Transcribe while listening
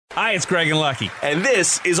Hi, it's Greg and Lucky. And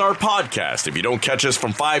this is our podcast. If you don't catch us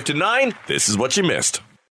from 5 to 9, this is what you missed.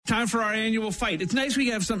 Time for our annual fight. It's nice we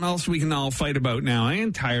have something else we can all fight about now. I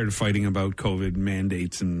am tired of fighting about COVID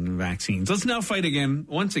mandates and vaccines. Let's now fight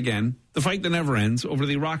once again, the fight that never ends over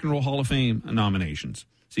the Rock and Roll Hall of Fame nominations.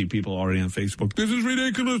 See people already on Facebook. This is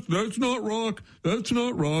ridiculous. That's not rock. That's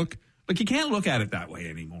not rock. Like, you can't look at it that way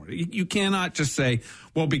anymore. You cannot just say,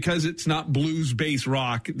 well, because it's not blues-based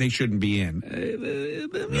rock, they shouldn't be in.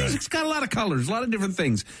 The music's got a lot of colors, a lot of different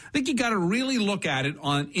things. I think you got to really look at it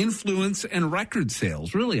on influence and record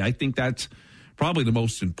sales. Really, I think that's probably the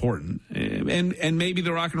most important. And maybe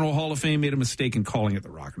the Rock and Roll Hall of Fame made a mistake in calling it the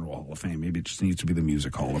Rock and Roll Hall of Fame. Maybe it just needs to be the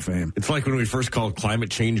Music Hall of Fame. It's like when we first called climate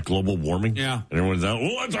change global warming. Yeah. And everyone's out,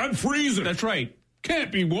 I'm freezing. That's right.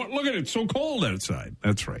 Can't be. Look at it. It's so cold outside.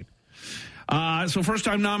 That's right. So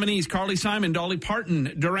first-time nominees, Carly Simon, Dolly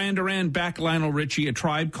Parton, Duran Duran, Beck, Lionel Richie, A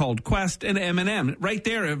Tribe Called Quest, and Eminem. Right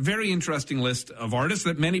there, a very interesting list of artists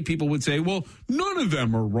that many people would say, well, none of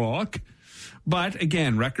them are rock. But,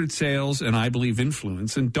 again, record sales and I believe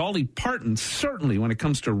influence. And Dolly Parton, certainly when it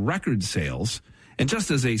comes to record sales, and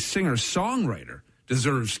just as a singer-songwriter,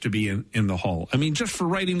 deserves to be in the Hall. I mean, just for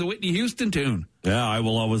writing the Whitney Houston tune. Yeah, I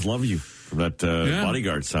Will Always Love You from that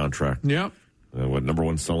Bodyguard soundtrack. Yep. Number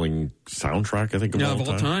one selling soundtrack, I think, of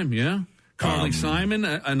all time. Yeah. Carly Simon,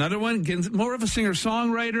 another one. Again, more of a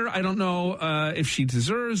singer-songwriter. I don't know if she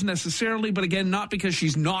deserves necessarily, but again, not because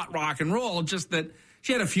she's not rock and roll, just that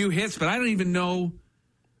she had a few hits, but I don't even know.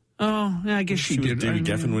 Oh, yeah, I guess she did. Davy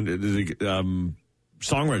Geffen,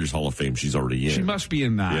 Songwriters Hall of Fame, she's already in. She must be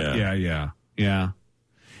in that. Yeah.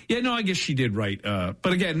 Yeah, no, I guess she did right.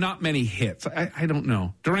 But again, not many hits. I don't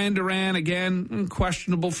know. Duran Duran, again,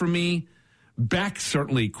 questionable for me. Beck,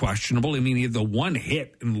 certainly questionable. I mean, he had the one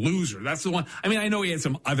hit in Loser. That's the one. I mean, I know he had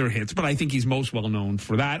some other hits, but I think he's most well known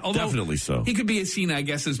for that. Although definitely so. He could be seen, I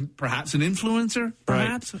guess, as perhaps an influencer,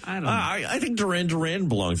 perhaps. Right. I don't know. I think Duran Duran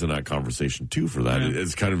belongs in that conversation, too, for that. Yeah.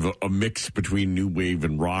 It's kind of a mix between new wave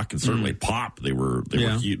and rock, and certainly pop. They were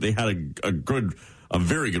huge. They had a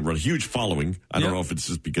very good run, huge following. I don't know if it's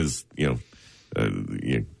just because,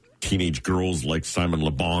 teenage girls like Simon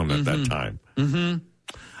Le Bon at that time. Mm-hmm.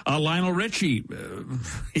 Lionel Richie,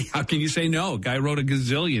 how can you say no? Guy wrote a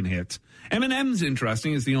gazillion hits. Eminem's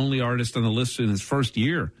interesting. Is the only artist on the list in his first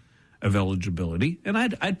year of eligibility, and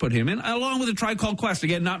I'd put him in, along with A Tribe Called Quest.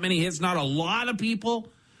 Again, not many hits, not a lot of people,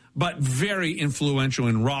 but very influential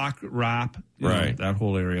in rock, rap, that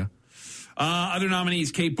whole area. Other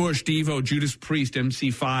nominees, Kate Bush, Devo, Judas Priest,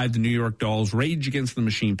 MC5, The New York Dolls, Rage Against the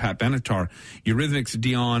Machine, Pat Benatar, Eurythmics,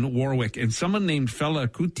 Dionne Warwick, and someone named Fela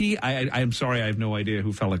Kuti. I'm sorry, I have no idea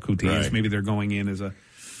who Fela Kuti is. Maybe they're going in as a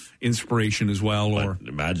inspiration as well. Or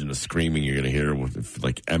imagine the screaming you're going to hear if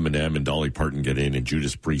like Eminem and Dolly Parton get in and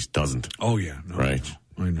Judas Priest doesn't. Oh, yeah. No, right.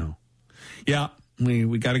 I know. Yeah,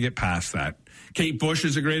 we got to get past that. Kate Bush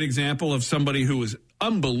is a great example of somebody who was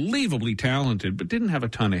unbelievably talented but didn't have a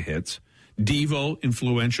ton of hits. Devo,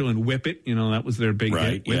 influential, and Whip It. That was their big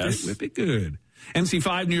hit. Whip It, good.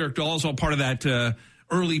 MC5, New York Dolls, all part of that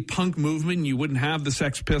early punk movement. You wouldn't have the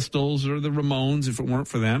Sex Pistols or the Ramones if it weren't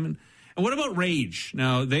for them. And what about Rage?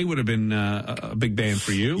 Now, they would have been a big band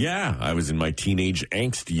for you. Yeah, I was in my teenage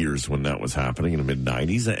angst years when that was happening in the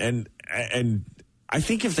mid-'90s. And I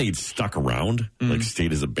think if they'd stuck around, like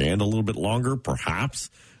stayed as a band a little bit longer, perhaps,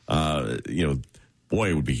 boy,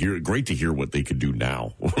 it would be great to hear what they could do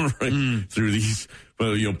now, right? Through these,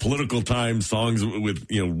 political time songs with,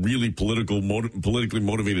 really politically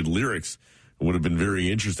motivated lyrics. It would have been very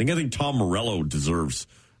interesting. I think Tom Morello deserves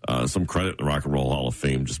some credit in the Rock and Roll Hall of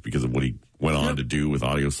Fame just because of what he went on to do with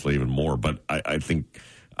Audio Slave and more. But I think,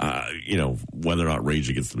 whether or not Rage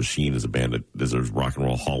Against the Machine is a band that deserves Rock and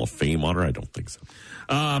Roll Hall of Fame honor, I don't think so.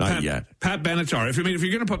 Not yet. Pat Benatar. If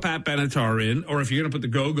you're going to put Pat Benatar in, or if you're going to put the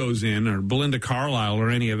Go-Go's in, or Belinda Carlisle, or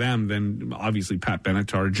any of them, then obviously Pat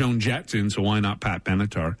Benatar. Joan Jett's in, so why not Pat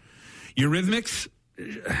Benatar? Eurythmics,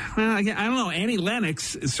 well, I don't know. Annie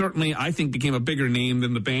Lennox certainly, I think, became a bigger name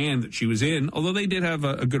than the band that she was in, although they did have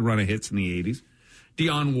a good run of hits in the 80s.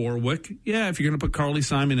 Dionne Warwick. Yeah, if you're going to put Carly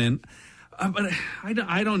Simon in. But I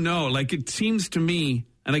don't know. Like, it seems to me,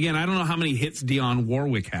 and again, I don't know how many hits Dionne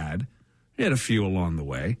Warwick had. He had a few along the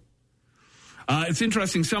way. It's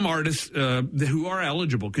interesting, some artists who are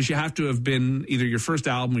eligible, because you have to have been either your first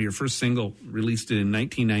album or your first single released in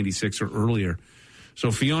 1996 or earlier. So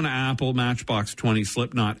Fiona Apple, Matchbox 20,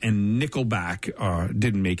 Slipknot, and Nickelback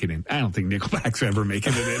didn't make it in. I don't think Nickelback's ever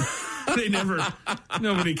making it in. They never,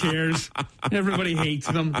 nobody cares. Everybody hates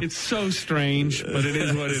them. It's so strange, but it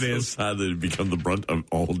is what it is. So sad that it become the brunt of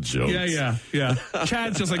all jokes. Yeah.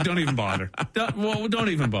 Chad's just like, don't even bother. Don't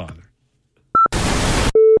even bother.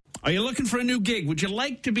 Are you looking for a new gig? Would you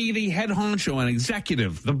like to be the head honcho and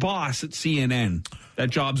executive, the boss at CNN?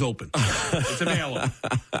 That job's open. It's available.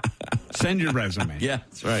 Send your resume. Yeah,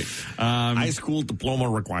 that's right. High school diploma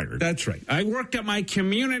required. That's right. I worked at my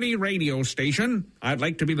community radio station. I'd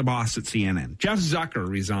like to be the boss at CNN. Jeff Zucker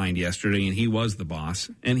resigned yesterday, and he was the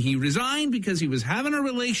boss. And he resigned because he was having a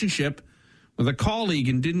relationship with a colleague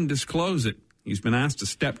and didn't disclose it. He's been asked to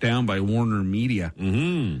step down by Warner Media.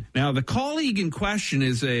 Mm-hmm. Now, the colleague in question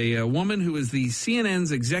is a woman who is the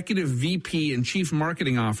CNN's executive VP and chief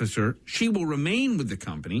marketing officer. She will remain with the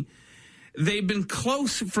company. They've been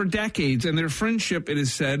close for decades, and their friendship, it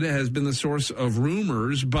is said, has been the source of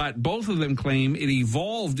rumors, but both of them claim it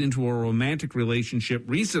evolved into a romantic relationship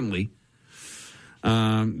recently.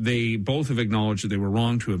 They both have acknowledged that they were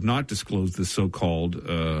wrong to have not disclosed this so-called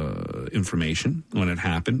information when it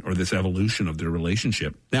happened, or this evolution of their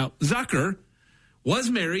relationship. Now, Zucker was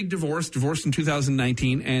married, divorced in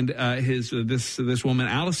 2019, and this woman,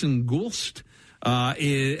 Alison Goulst,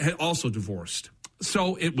 had also divorced.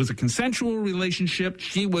 So it was a consensual relationship.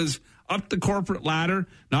 She was up the corporate ladder,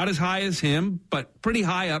 not as high as him, but pretty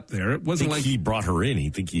high up there. It wasn't like he brought her in.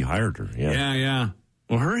 He think he hired her. Yeah.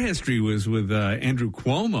 Well, her history was with Andrew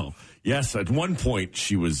Cuomo. Yes, at one point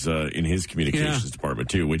she was in his communications department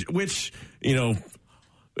too, which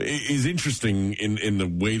is interesting in the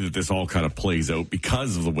way that this all kind of plays out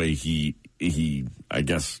because of the way he I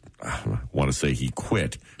guess I want to say he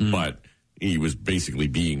quit, but he was basically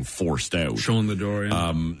being forced out, shown the door.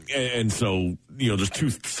 Yeah. And so there's two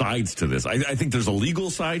sides to this. I think there's a legal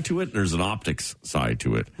side to it, and there's an optics side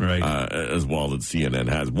to it, right? As well that CNN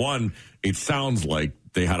has. One, it sounds like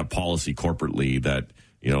they had a policy corporately that,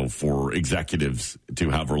 for executives to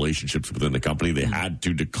have relationships within the company, they had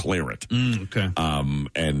to declare it. Okay.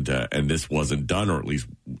 And this wasn't done, or at least,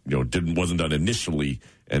 wasn't done initially.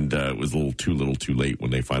 And it was a little too late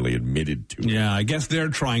when they finally admitted to it. Yeah, I guess they're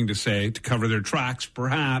trying to say, to cover their tracks,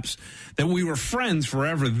 perhaps, that we were friends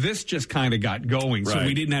forever. This just kind of got going. Right. So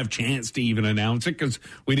we didn't have chance to even announce it because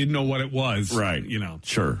we didn't know what it was. Right.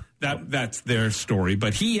 Sure. That's their story.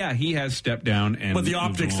 But he has stepped down. But the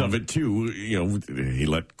optics of it, too, he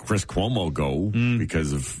let Chris Cuomo go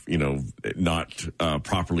because of, not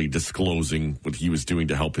properly disclosing what he was doing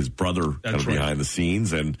to help his brother behind the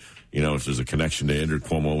scenes. And, if there's a connection to Andrew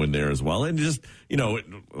Cuomo in there as well. And just,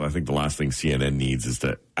 I think the last thing CNN needs is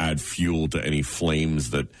to add fuel to any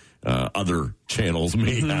flames that other channels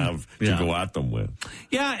may have to go at them with.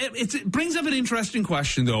 Yeah, it brings up an interesting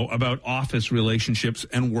question, though, about office relationships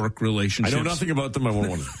and work relationships. I know nothing about them. I won't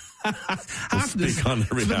want to speak on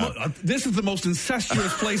their behalf. This is the most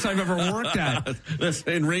incestuous place I've ever worked at.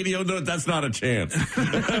 In radio, no, that's not a chance.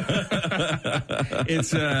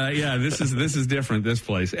 It's this is different, this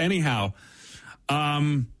place. Anyhow,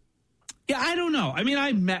 I don't know. I mean,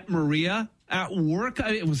 I met Maria at work.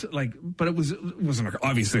 It wasn't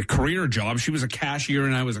obviously a career job. She was a cashier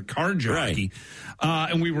and I was a car jockey.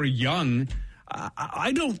 Right. And we were young.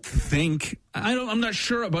 I'm not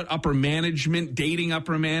sure about upper management, dating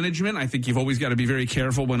upper management. I think you've always got to be very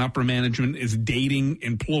careful when upper management is dating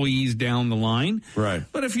employees down the line. Right.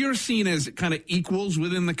 But if you're seen as kind of equals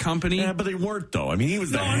within the company. Yeah, but they weren't, though. I mean, he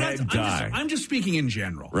was the head guy. I'm just speaking in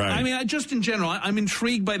general. Right. I mean, just in general, I'm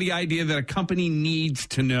intrigued by the idea that a company needs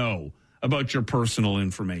to know about your personal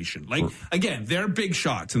information. Like, again, they're big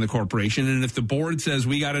shots in the corporation, and if the board says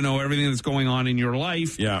we got to know everything that's going on in your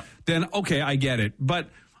life, then okay, I get it. But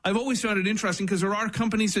I've always found it interesting because there are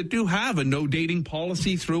companies that do have a no dating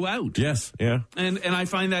policy throughout. Yes, yeah. And I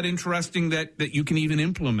find that interesting that you can even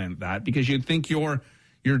implement that, because you'd think you're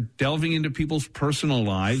delving into people's personal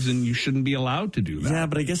lives and you shouldn't be allowed to do that. Yeah,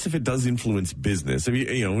 but I guess if it does influence business, I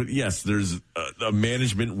mean, yes, there's a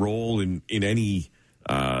management role in any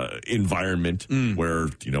environment where,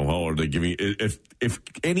 are they giving, if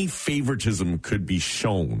any favoritism could be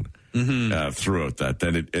shown throughout that,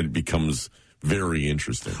 then it becomes very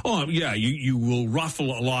interesting. Oh, yeah, you will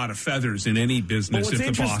ruffle a lot of feathers in any business if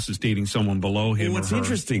the boss is dating someone below him or her. What's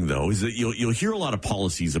interesting, though, is that you'll hear a lot of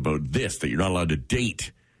policies about this, that you're not allowed to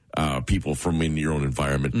date people from in your own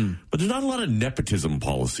environment. But there's not a lot of nepotism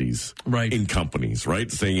policies in companies,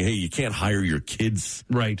 right? Saying, hey, you can't hire your kids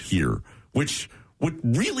here, which would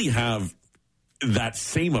really have that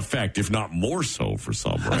same effect, if not more so, for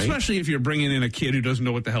some, right? Especially if you're bringing in a kid who doesn't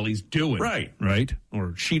know what the hell he's doing. Right.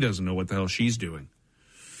 Or she doesn't know what the hell she's doing.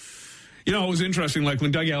 It was interesting, like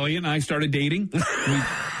when Doug Elliott and I started dating.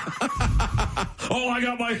 I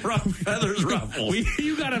got my feathers ruffled.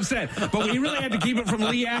 You got upset. But we really had to keep it from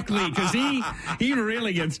Lee Ackley, because he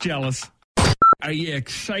really gets jealous. Are you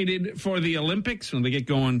excited for the Olympics when they get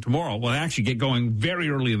going tomorrow? Well, they actually get going very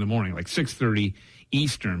early in the morning, like 6:30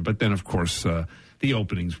 Eastern. But then, of course, the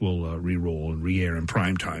openings will re-roll and re-air in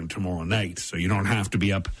primetime tomorrow night. So you don't have to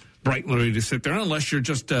be up bright and early to sit there unless you're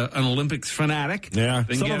just an Olympics fanatic. Yeah,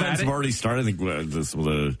 some events have already started. I think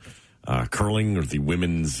the curling or the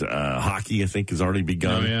women's hockey, I think, has already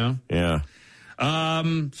begun. Oh, yeah? Yeah.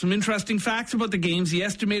 Some interesting facts about the games. The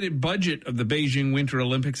estimated budget of the Beijing Winter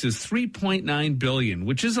Olympics is $3.9 billion,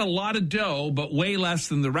 which is a lot of dough, but way less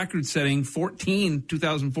than the record-setting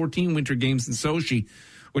 2014 Winter Games in Sochi,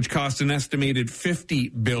 which cost an estimated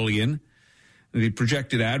 $50 billion. The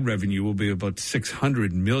projected ad revenue will be about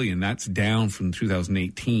 $600 million. That's down from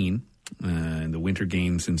 2018 and the Winter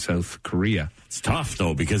Games in South Korea. It's tough,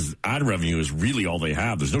 though, because ad revenue is really all they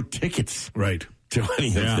have. There's no tickets. Right. To any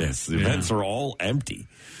of this. The events are all empty.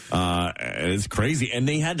 And it's crazy. And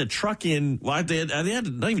they had to truck in, they had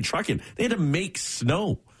to not even truck in, they had to make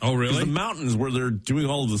snow. Oh, really? The mountains where they're doing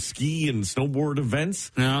all of the ski and snowboard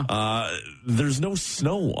events, there's no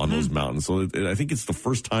snow on those mountains. So I think it's the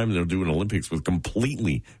first time they're doing Olympics with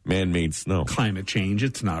completely man-made snow. Climate change,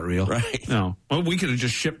 it's not real. Right. No. Well, we could have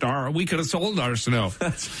just we could have sold our snow.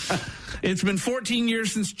 It's been 14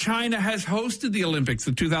 years since China has hosted the Olympics.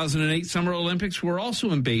 The 2008 Summer Olympics were also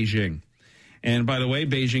in Beijing. And by the way,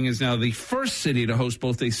 Beijing is now the first city to host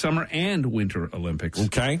both a Summer and Winter Olympics.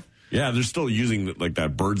 Okay. Yeah, they're still using, like,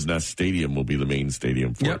 that Bird's Nest Stadium will be the main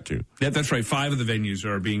stadium for it, too. Yeah, that's right. 5 of the venues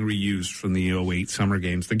are being reused from the 08 Summer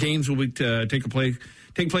Games. The games will be take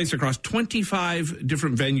place across 25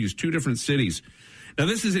 different venues, 2 different cities. Now,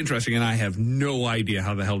 this is interesting, and I have no idea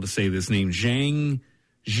how the hell to say this name.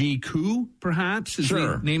 Zhangjiakou, perhaps, is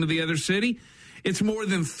the name of the other city. It's more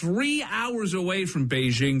than 3 hours away from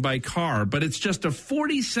Beijing by car, but it's just a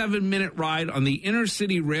 47-minute ride on the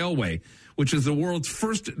Intercity Railway, which is the world's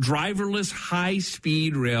first driverless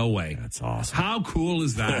high-speed railway. That's awesome. How cool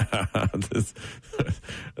is that?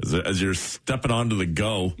 As you're stepping onto the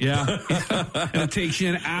go. Yeah. And it takes you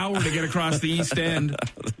an hour to get across the East End.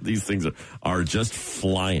 These things are just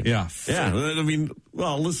flying. Yeah. Yeah. I mean,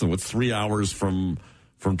 well, listen, what's 3 hours from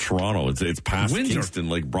Toronto? It's past Windsor. Kingston,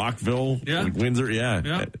 like Brockville, like Windsor.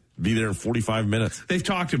 Yeah. Be there in 45 minutes. They've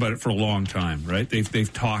talked about it for a long time, right?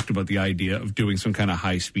 They've talked about the idea of doing some kind of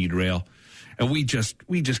high-speed rail. And we just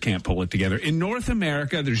can't pull it together. In North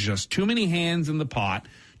America, there's just too many hands in the pot,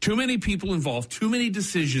 too many people involved, too many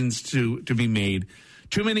decisions to be made,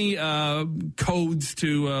 too many codes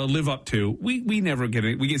to live up to. We never get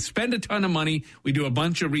it. We spend a ton of money. We do a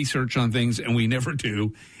bunch of research on things, and we never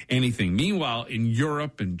do anything. Meanwhile, in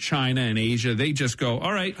Europe and China and Asia, they just go,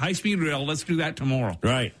 all right, high-speed rail, let's do that tomorrow.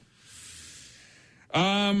 Right.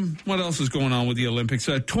 What else is going on with the Olympics?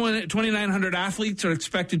 2,900 athletes are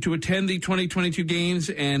expected to attend the 2022 games,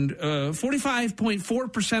 and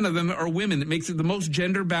 45.4% of them are women. That makes it the most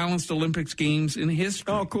gender-balanced Olympics games in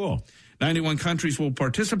history. Oh, cool. 91 countries will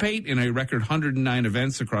participate in a record 109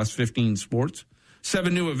 events across 15 sports.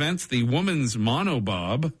 7 new events, the women's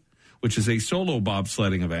monobob, which is a solo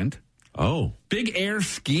bobsledding event. Oh. Big air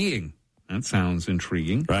skiing. That sounds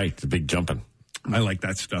intriguing. Right, the big jumping. I like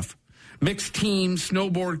that stuff. Mixed team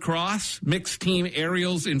snowboard cross, mixed team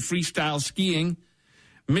aerials in freestyle skiing,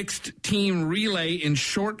 mixed team relay in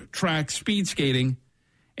short track speed skating,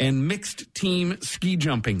 and mixed team ski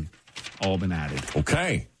jumping all been added.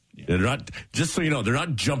 Okay. Yeah. They're not, just so you know, they're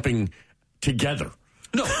not jumping together.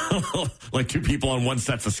 No. Like 2 people on one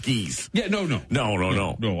set of skis. Yeah, no.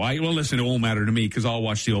 No. Well, listen, it won't matter to me because I'll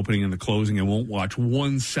watch the opening and the closing and won't watch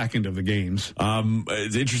 1 second of the games.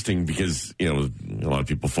 It's interesting because, a lot of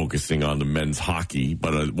people focusing on the men's hockey,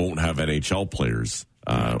 but it won't have NHL players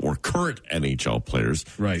or current NHL players.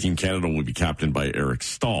 Right. Team Canada will be captained by Eric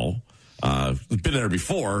Stahl. He's been there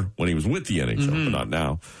before when he was with the NHL, but not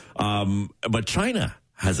now. But China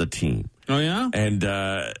has a team. Oh, yeah? And,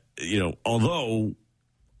 although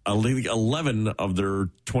 11 of their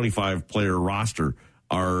 25-player roster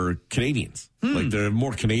are Canadians. Like, there are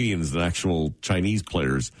more Canadians than actual Chinese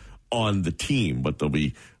players on the team, but they'll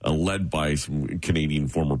be led by some Canadian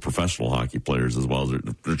former professional hockey players as well.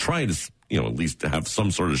 They're trying to, at least to have some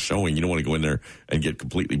sort of showing. You don't want to go in there and get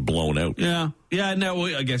completely blown out. Yeah. No,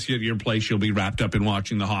 I guess at your place you'll be wrapped up in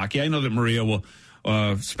watching the hockey. I know that Maria will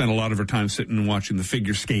spend a lot of her time sitting and watching the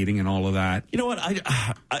figure skating and all of that. You know what?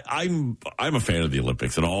 I'm a fan of the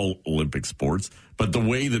Olympics and all Olympic sports, but the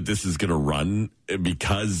way that this is going to run,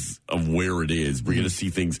 because of where it is, we're going to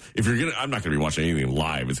see things. I'm not going to be watching anything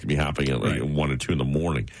live. It's going to be happening at like 1 or 2 in the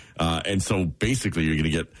morning, and so basically you're going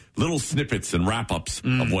to get little snippets and wrap ups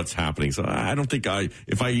of what's happening. So I don't think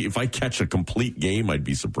if I catch a complete game, I'd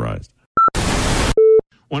be surprised.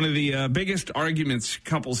 One of the biggest arguments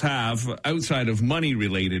couples have outside of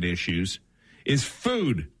money-related issues is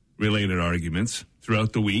food food-related arguments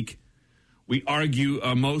throughout the week. We argue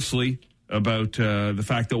mostly about the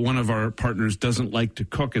fact that one of our partners doesn't like to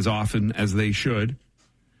cook as often as they should.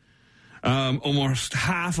 Almost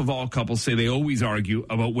half of all couples say they always argue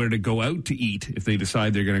about where to go out to eat if they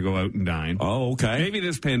decide they're going to go out and dine. Oh, okay. Maybe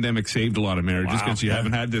this pandemic saved a lot of marriages because you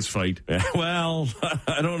haven't had this fight. Yeah, well,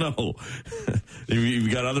 I don't know.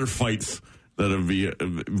 You've got other fights that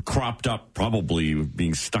have cropped up, probably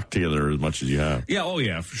being stuck together as much as you have. Yeah, oh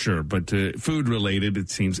yeah, for sure. But food related,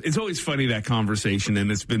 it seems. It's always funny, that conversation,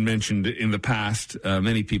 and it's been mentioned in the past.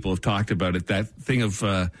 Many people have talked about it, that thing of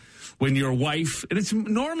when your wife, and it's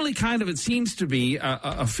normally kind of, it seems to be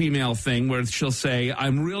a female thing where she'll say,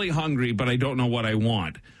 I'm really hungry, but I don't know what I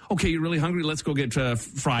want. Okay, you're really hungry? Let's go get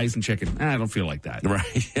fries and chicken. I don't feel like that.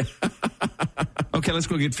 Right. Okay, let's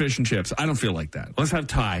go get fish and chips. I don't feel like that. Let's have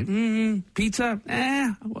Thai. Pizza?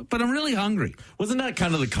 But I'm really hungry. Wasn't that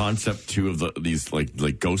kind of the concept, too, of these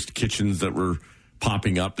like ghost kitchens that were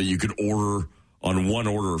popping up that you could order on one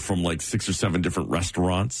order from like 6 or 7 different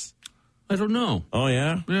restaurants? I don't know. Oh,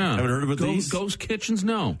 yeah? Yeah. Haven't heard about these? Ghost kitchens?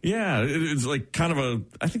 No. Yeah, it's like kind of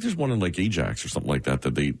I think there's one in like Ajax or something like that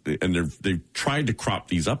they've tried to crop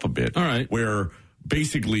these up a bit. All right. Where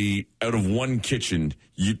basically out of one kitchen,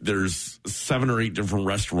 there's 7 or 8 different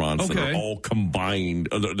restaurants that are all combined.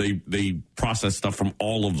 They process stuff from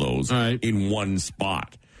all of those in one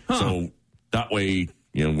spot. Huh. So that way,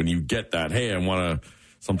 when you get that, hey, I want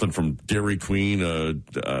something from Dairy Queen,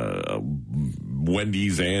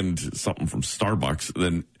 Wendy's, and something from Starbucks,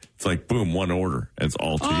 then it's like, boom, one order. It's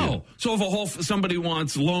all to you. Oh, so if somebody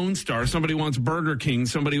wants Lone Star, somebody wants Burger King,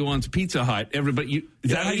 somebody wants Pizza Hut, everybody,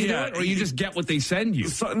 is that how you do it? Or you just get what they send you?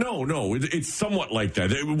 No, it's somewhat like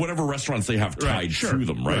that. Whatever restaurants they have tied to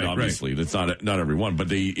them, right? Obviously, that's not everyone, but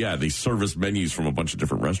they service menus from a bunch of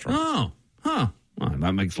different restaurants. Oh, huh. Well,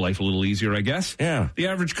 that makes life a little easier, I guess. Yeah. The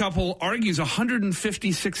average couple argues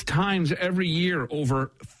 156 times every year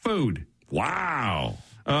over food. Wow.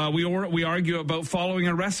 We argue about following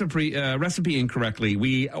a recipe incorrectly.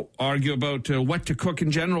 We argue about what to cook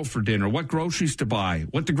in general for dinner, what groceries to buy,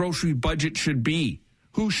 what the grocery budget should be,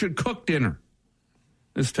 who should cook dinner,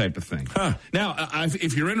 this type of thing. Huh. Now,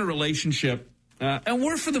 if you're in a relationship, and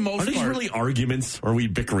we're for the most part... Are these really arguments? Or are we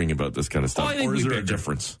bickering about this kind of stuff? Or is there a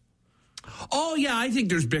difference? Oh, yeah, I think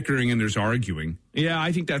there's bickering and there's arguing. Yeah,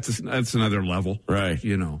 I think that's another level. Right.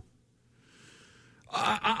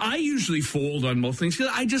 I usually fold on most things.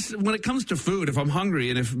 When it comes to food, if I'm hungry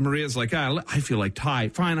and if Maria's like, I feel like Thai,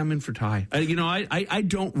 fine, I'm in for Thai. I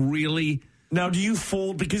don't really. Now, do you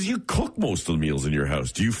fold, because you cook most of the meals in your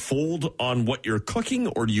house, do you fold on what you're cooking,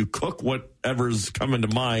 or do you cook whatever's coming to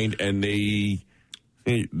mind and they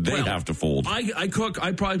have to fold? I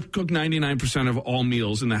probably cook 99% of all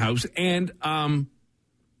meals in the house. And,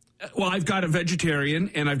 I've got a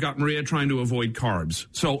vegetarian, and I've got Maria trying to avoid carbs.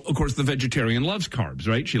 So, of course, the vegetarian loves carbs,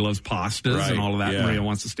 right? She loves pastas and all of that. Yeah. Maria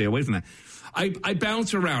wants to stay away from that. I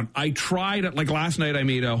bounce around. I tried it. Like last night, I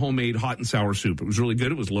made a homemade hot and sour soup. It was really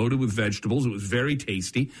good. It was loaded with vegetables. It was very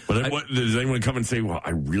tasty. But does anyone come and say, well,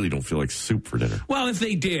 I really don't feel like soup for dinner? Well, if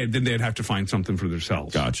they did, then they'd have to find something for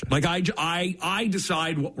themselves. Gotcha. Like I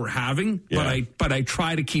decide what we're having, but I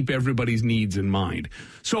try to keep everybody's needs in mind.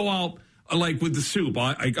 So I'll... Like with the soup,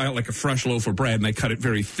 I got like a fresh loaf of bread, and I cut it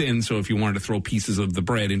very thin, so if you wanted to throw pieces of the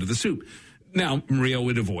bread into the soup. Now, Maria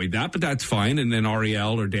would avoid that, but that's fine, and then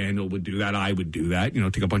Ariel or Daniel would do that. I would do that,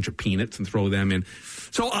 take a bunch of peanuts and throw them in.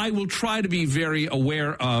 So I will try to be very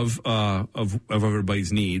aware of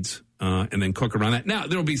everybody's needs, and then cook around that. Now,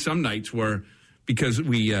 there'll be some nights where, because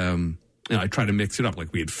we... I try to mix it up.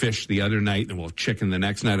 Like we had fish the other night, and we'll have chicken the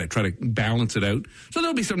next night. I try to balance it out. So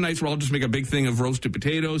there'll be some nights where I'll just make a big thing of roasted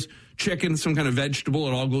potatoes, chicken, some kind of vegetable.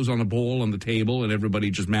 It all goes on a bowl on the table, and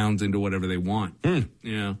everybody just mounds into whatever they want.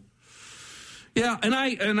 Yeah. Yeah, and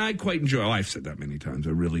I quite enjoy. I've said that many times.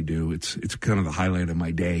 I really do. It's kind of the highlight of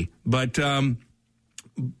my day. But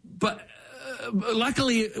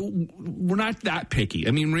luckily, we're not that picky.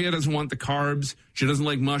 I mean, Maria doesn't want the carbs. She doesn't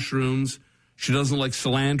like mushrooms. She doesn't like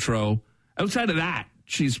cilantro. Outside of that,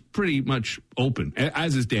 she's pretty much open,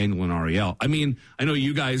 as is Daniel and Ariel. I mean, I know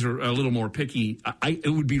you guys are a little more picky. It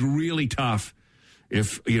would be really tough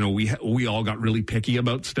if, we all got really picky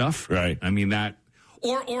about stuff. Right. I mean, that...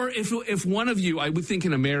 Or if one of you, I would think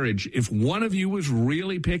in a marriage, if one of you was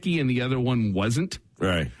really picky and the other one wasn't.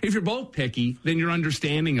 Right. If you're both picky, then you're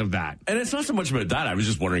understanding of that. And it's not so much about that. I was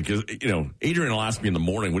just wondering, because, Adrian will ask me in the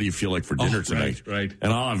morning, what do you feel like for dinner tonight? Right.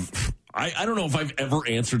 And I don't know if I've ever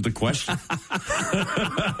answered the question.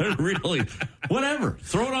 Really. Whatever.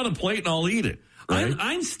 Throw it on a plate and I'll eat it. Right?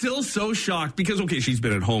 I'm still so shocked because, okay, she's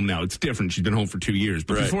been at home now. It's different. She's been home for 2 years.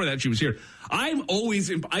 But before that, she was here.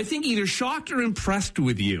 I think either shocked or impressed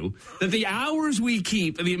with you that the hours we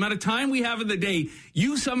keep and the amount of time we have in the day,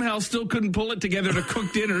 you somehow still couldn't pull it together to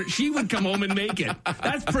cook dinner. She would come home and make it.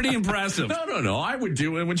 That's pretty impressive. No. I would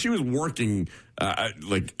do it when she was working,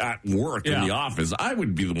 like at work in the office. I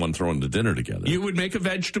would be the one throwing the dinner together. You would make a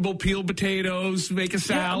vegetable, peel potatoes, make a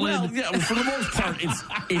salad. For the most part,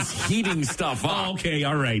 it's heating stuff up. Oh, okay,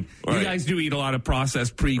 all right. You guys do eat a lot of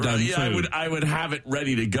processed, pre-done food. I would have it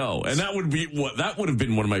ready to go, and that would have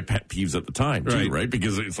been one of my pet peeves at the time, too, right?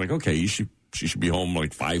 Because it's like, okay, she should be home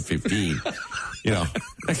like 5:15.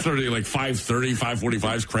 Next 30, like 5:30,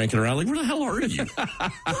 5:45's cranking around. Like, where the hell are you?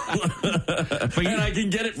 And I can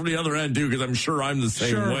get it from the other end, too, because I'm sure I'm the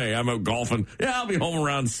same way. I'm out golfing. Yeah, I'll be home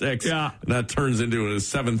around 6. Yeah. And that turns into a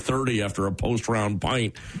 7:30 after a post-round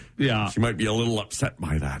pint. Yeah. She might be a little upset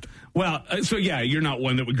by that. Well, so you're not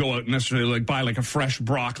one that would go out and necessarily like buy like a fresh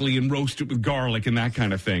broccoli and roast it with garlic and that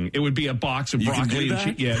kind of thing. It would be a box of broccoli.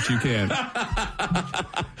 Yes, you can.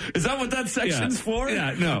 Is that what that section's for?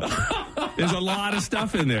 Yeah, no. There's a lot of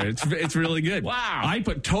stuff in there. It's really good. Wow. I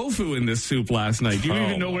put tofu in this soup last night. Do you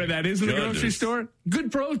even know where that is in the grocery store? Good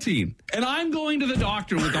protein. And I'm going to the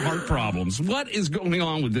doctor with the heart problems. What is going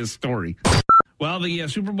on with this story? Well, the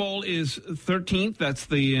Super Bowl is 13th. That's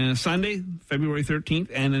the Sunday, February 13th.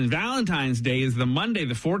 And then Valentine's Day is the Monday,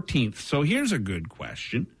 the 14th. So here's a good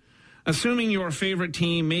question. Assuming your favorite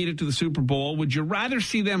team made it to the Super Bowl, would you rather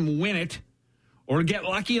see them win it or get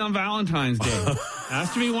lucky on Valentine's Day?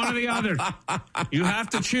 Has to be one or the other. You have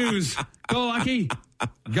to choose. Go, Lucky.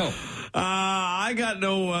 Go. I got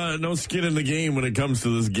no skin in the game when it comes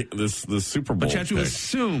to this Super Bowl. But you have to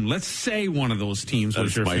assume. Let's say one of those teams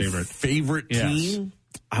was your favorite. Favorite team?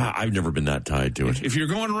 I've never been that tied to it. If you're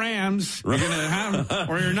going Rams, you're going to have,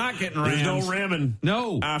 or you're not getting Rams. There's no ramming.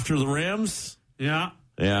 No. After the Rams? Yeah.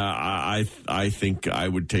 Yeah, I think I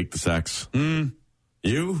would take the Sex.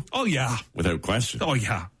 You? Oh, yeah. Without question. Oh,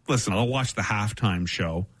 yeah. Listen, I'll watch the halftime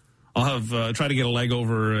show. I'll have try to get a leg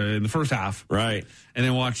over in the first half. Right. And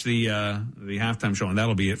then watch the halftime show, and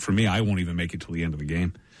that'll be it for me. I won't even make it till the end of the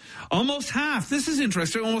game. Almost half. This is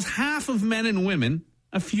interesting. Almost half of men and women,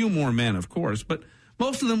 a few more men, of course, but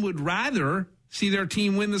most of them would rather see their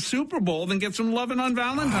team win the Super Bowl than get some loving on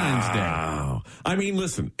Valentine's Day. I mean,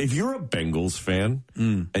 listen, if you're a Bengals fan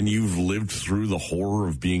and you've lived through the horror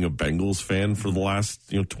of being a Bengals fan for the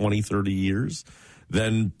last 20, 30 years,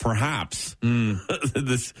 then perhaps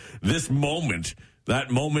this moment, that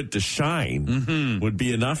moment to shine would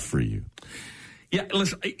be enough for you. Yeah,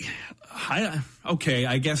 listen,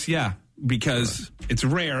 I guess, yeah. Because it's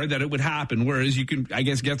rare that it would happen, whereas you can, I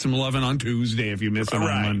guess, get some loving on Tuesday if you miss it on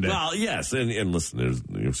Monday. Well, yes, and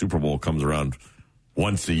listen, Super Bowl comes around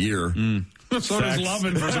once a year. So does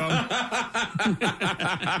loving for some.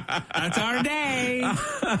 That's our day.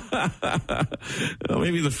 Well,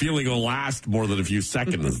 maybe the feeling will last more than a few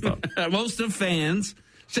seconds, though. Most of fans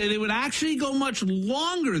say they would actually go much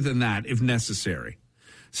longer than that if necessary.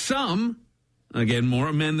 Some... Again,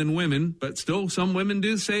 more men than women, but still some women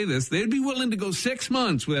do say this. They'd be willing to go 6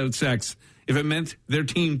 months without sex if it meant their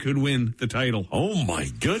team could win the title. Oh, my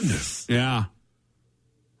goodness. Yeah.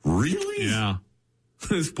 Really? Yeah.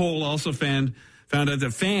 This poll also found out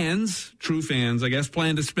that fans, true fans, I guess,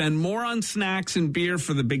 plan to spend more on snacks and beer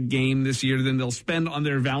for the big game this year than they'll spend on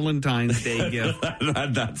their Valentine's Day gift.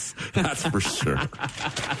 That's for sure.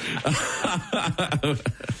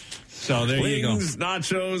 So there you go. Wings,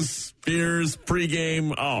 nachos, beers,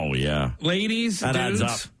 pregame. Oh, yeah. Ladies, that dudes,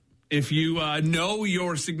 adds up. If you know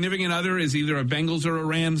your significant other is either a Bengals or a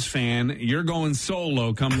Rams fan, you're going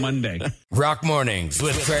solo come Monday. Rock Mornings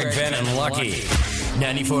with Craig Venn and Lucky.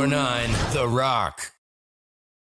 94.9 The Rock.